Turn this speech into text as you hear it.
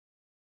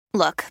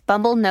Look,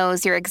 Bumble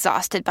knows you're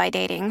exhausted by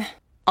dating.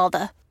 All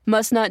the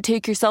must not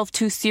take yourself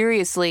too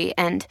seriously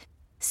and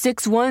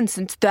 6'1"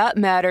 since that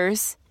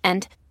matters.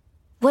 And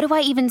what do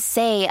I even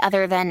say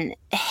other than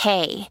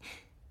hey?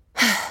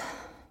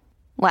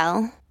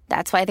 Well,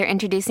 that's why they're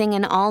introducing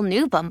an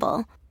all-new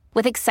Bumble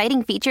with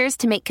exciting features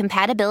to make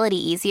compatibility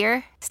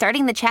easier,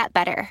 starting the chat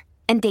better,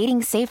 and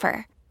dating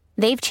safer.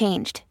 They've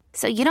changed,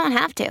 so you don't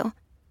have to.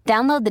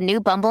 Download the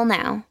new Bumble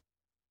now.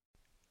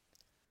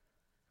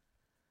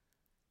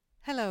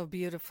 Hello,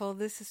 beautiful.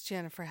 This is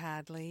Jennifer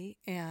Hadley,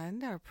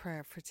 and our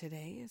prayer for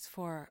today is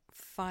for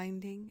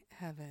finding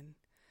heaven.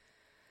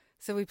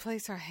 So we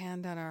place our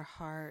hand on our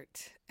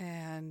heart,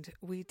 and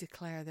we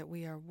declare that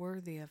we are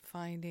worthy of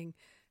finding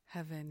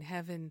heaven.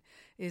 Heaven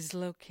is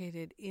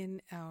located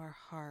in our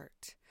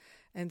heart.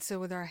 And so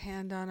with our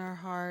hand on our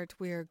heart,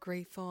 we are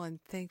grateful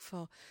and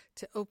thankful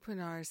to open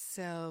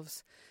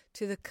ourselves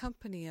to the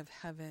company of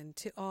heaven,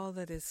 to all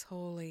that is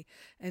holy,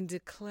 and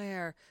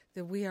declare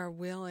that we are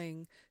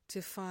willing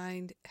to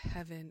find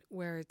heaven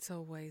where it's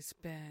always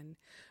been.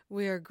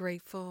 We are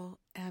grateful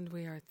and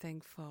we are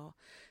thankful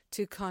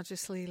to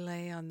consciously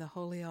lay on the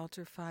holy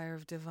altar fire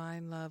of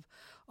divine love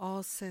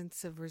all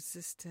sense of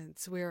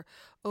resistance. We're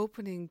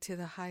opening to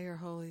the higher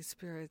Holy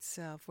Spirit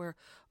self. We're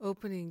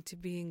opening to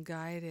being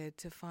guided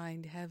to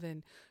find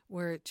heaven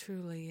where it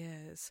truly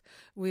is.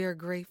 We are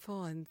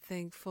grateful and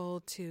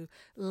thankful to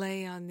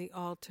lay on the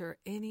altar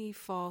any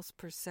false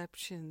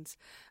perceptions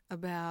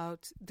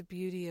about the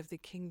beauty of the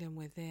kingdom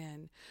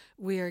within.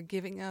 We are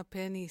giving up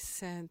any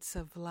sense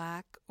of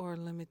lack or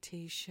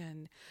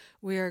limitation.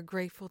 We are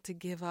grateful to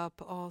give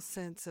up all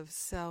sense of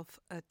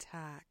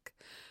self-attack.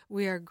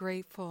 We are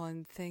grateful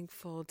and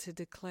thankful to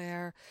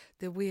declare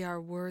that we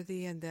are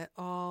worthy and that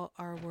all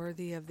are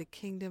worthy of the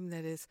kingdom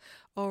that is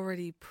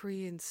already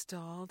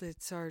pre-installed.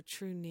 It's our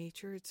true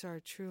nature. It's our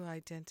true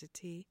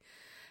identity.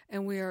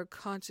 And we are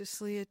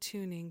consciously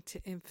attuning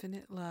to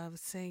infinite love,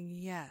 saying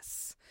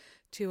yes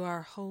to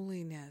our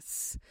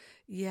holiness,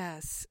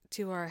 yes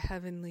to our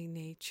heavenly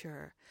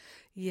nature,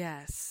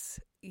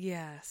 yes,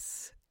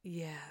 yes,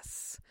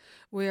 yes.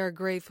 We are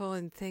grateful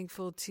and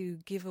thankful to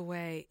give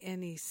away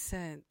any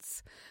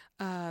sense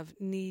of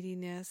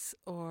neediness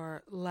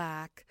or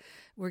lack.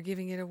 We're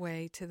giving it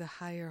away to the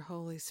higher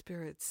Holy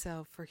Spirit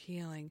self for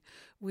healing.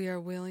 We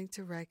are willing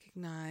to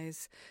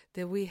recognize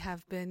that we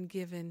have been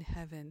given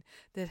heaven,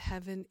 that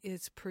heaven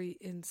is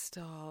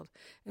pre-installed,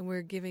 and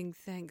we're giving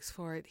thanks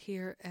for it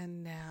here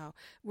and now.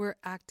 We're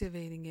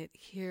activating it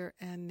here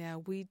and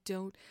now. We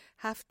don't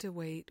have to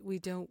wait. We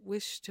don't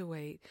wish to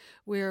wait.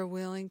 We are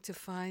willing to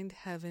find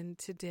heaven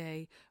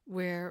today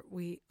where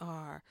we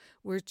are.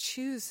 We're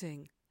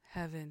choosing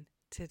heaven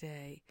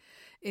today.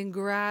 In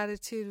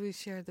gratitude, we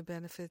share the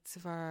benefits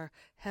of our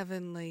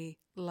heavenly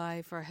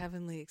life, our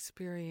heavenly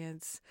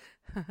experience,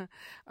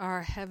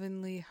 our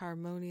heavenly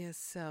harmonious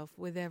self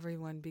with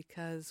everyone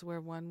because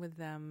we're one with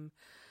them.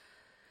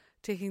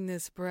 Taking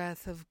this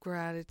breath of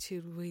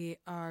gratitude, we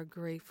are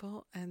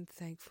grateful and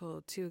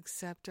thankful to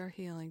accept our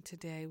healing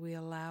today. We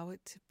allow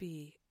it to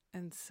be,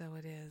 and so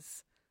it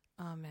is.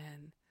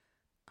 Amen.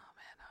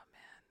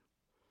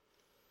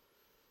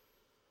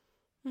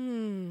 Amen.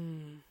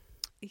 Amen.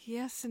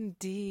 Yes,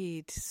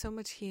 indeed. So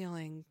much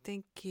healing.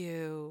 Thank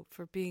you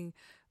for being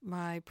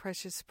my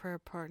precious prayer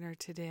partner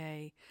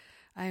today.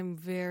 I am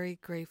very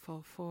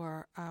grateful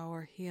for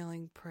our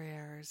healing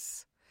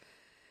prayers.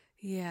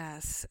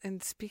 Yes,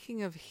 and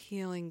speaking of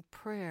healing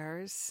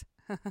prayers,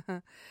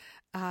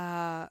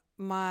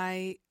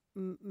 my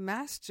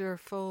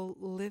Masterful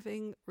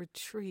Living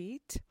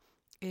Retreat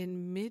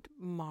in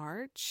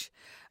mid-March,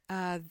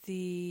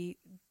 the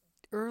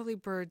early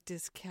bird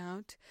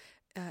discount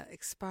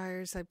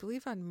expires, I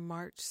believe, on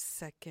March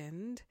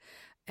 2nd,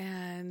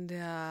 and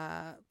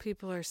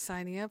people are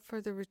signing up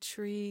for the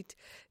retreat.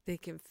 They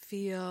can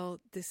feel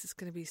this is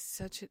going to be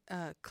such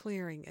a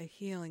clearing, a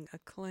healing, a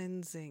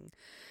cleansing,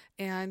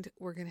 and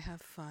we're going to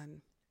have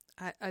fun.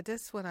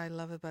 That's what I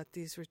love about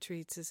these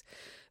retreats is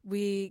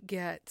we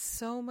get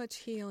so much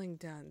healing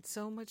done,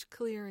 so much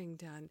clearing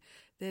done,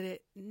 that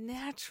it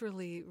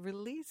naturally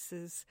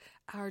releases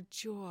our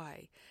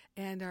joy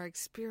and our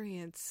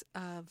experience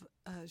of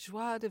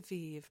joie de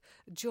vivre,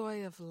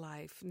 joy of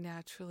life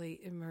naturally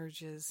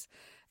emerges,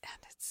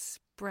 and it's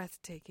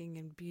breathtaking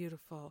and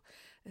beautiful.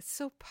 It's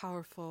so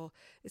powerful.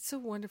 It's so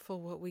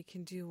wonderful what we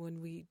can do when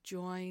we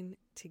join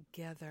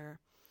together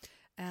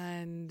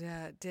and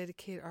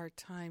dedicate our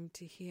time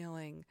to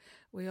healing.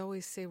 We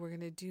always say we're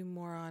going to do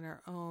more on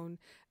our own.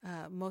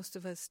 Most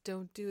of us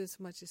don't do as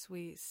much as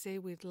we say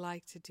we'd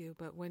like to do,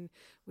 but when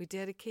we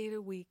dedicate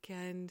a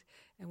weekend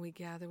and we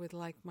gather with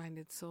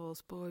like-minded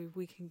souls, boy,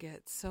 we can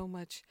get so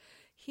much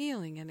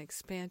healing and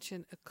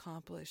expansion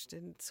accomplished,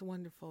 and it's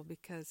wonderful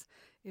because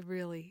it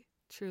really,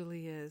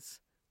 truly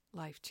is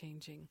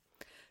life-changing.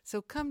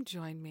 So come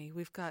join me.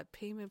 We've got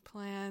payment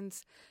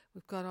plans.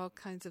 We've got all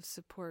kinds of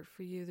support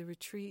for you. The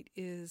retreat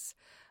is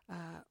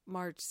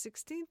March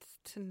 16th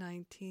to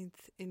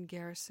 19th in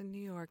Garrison,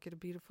 New York at a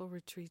beautiful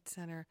retreat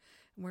center.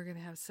 And we're going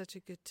to have such a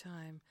good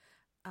time.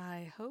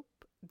 I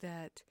hope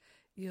that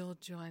you'll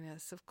join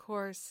us. Of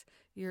course,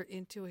 your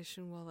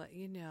intuition will let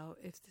you know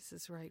if this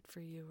is right for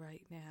you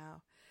right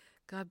now.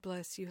 God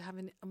bless you. Have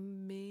an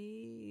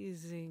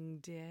amazing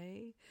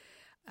day.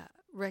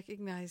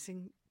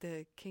 Recognizing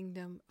the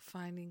kingdom,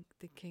 finding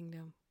the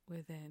kingdom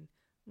within.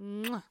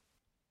 Mwah!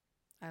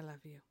 I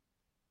love you.